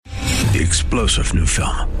The explosive new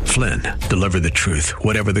film, Flynn, Deliver the Truth,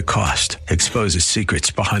 Whatever the Cost, exposes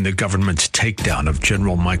secrets behind the government's takedown of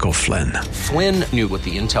General Michael Flynn. Flynn knew what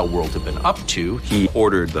the intel world had been up to. He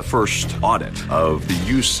ordered the first audit of the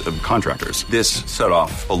use of contractors. This set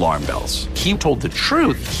off alarm bells. He told the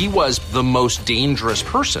truth. He was the most dangerous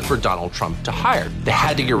person for Donald Trump to hire. They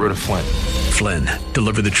had to get rid of Flynn. Flynn,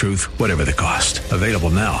 Deliver the Truth, Whatever the Cost. Available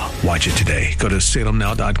now. Watch it today. Go to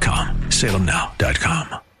salemnow.com.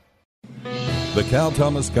 salemnow.com. The Cal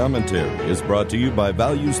Thomas Commentary is brought to you by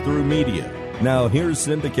Values Through Media. Now here's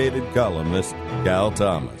syndicated columnist Cal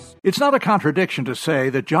Thomas. It's not a contradiction to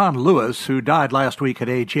say that John Lewis, who died last week at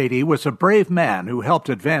age 80, was a brave man who helped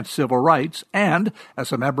advance civil rights and,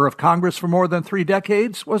 as a member of Congress for more than 3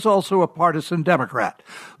 decades, was also a partisan Democrat.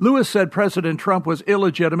 Lewis said President Trump was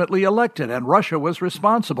illegitimately elected and Russia was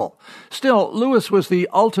responsible. Still, Lewis was the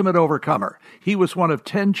ultimate overcomer. He was one of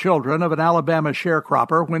 10 children of an Alabama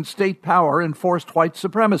sharecropper when state power enforced white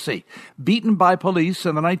supremacy. Beaten by police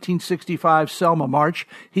in the 1965 Selma March,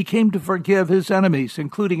 he came to forgive his enemies,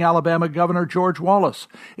 including Alabama Governor George Wallace.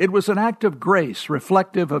 It was an act of grace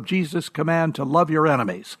reflective of Jesus' command to love your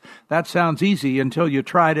enemies. That sounds easy until you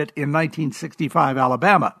tried it in 1965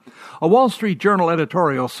 Alabama. A Wall Street Journal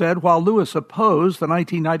editorial said while Lewis opposed the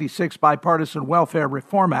 1996 Bipartisan Welfare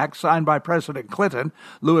Reform Act signed by President Clinton,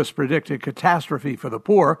 Lewis predicted catastrophe for the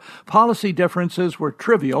poor, policy differences were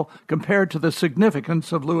trivial compared to the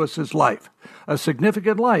significance of Lewis's life. A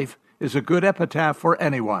significant life is a good epitaph for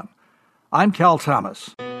anyone. I'm Cal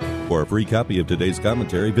Thomas. For a free copy of today's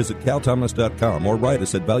commentary, visit calthomas.com or write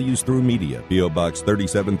us at Values Through Media, P.O. Box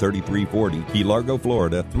 373340, Key Largo,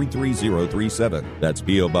 Florida 33037. That's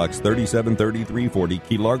P.O. Box 373340,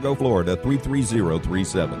 Key Largo, Florida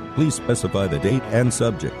 33037. Please specify the date and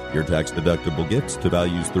subject. Your tax-deductible gifts to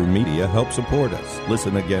Values Through Media help support us.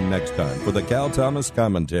 Listen again next time for the Cal Thomas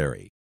Commentary.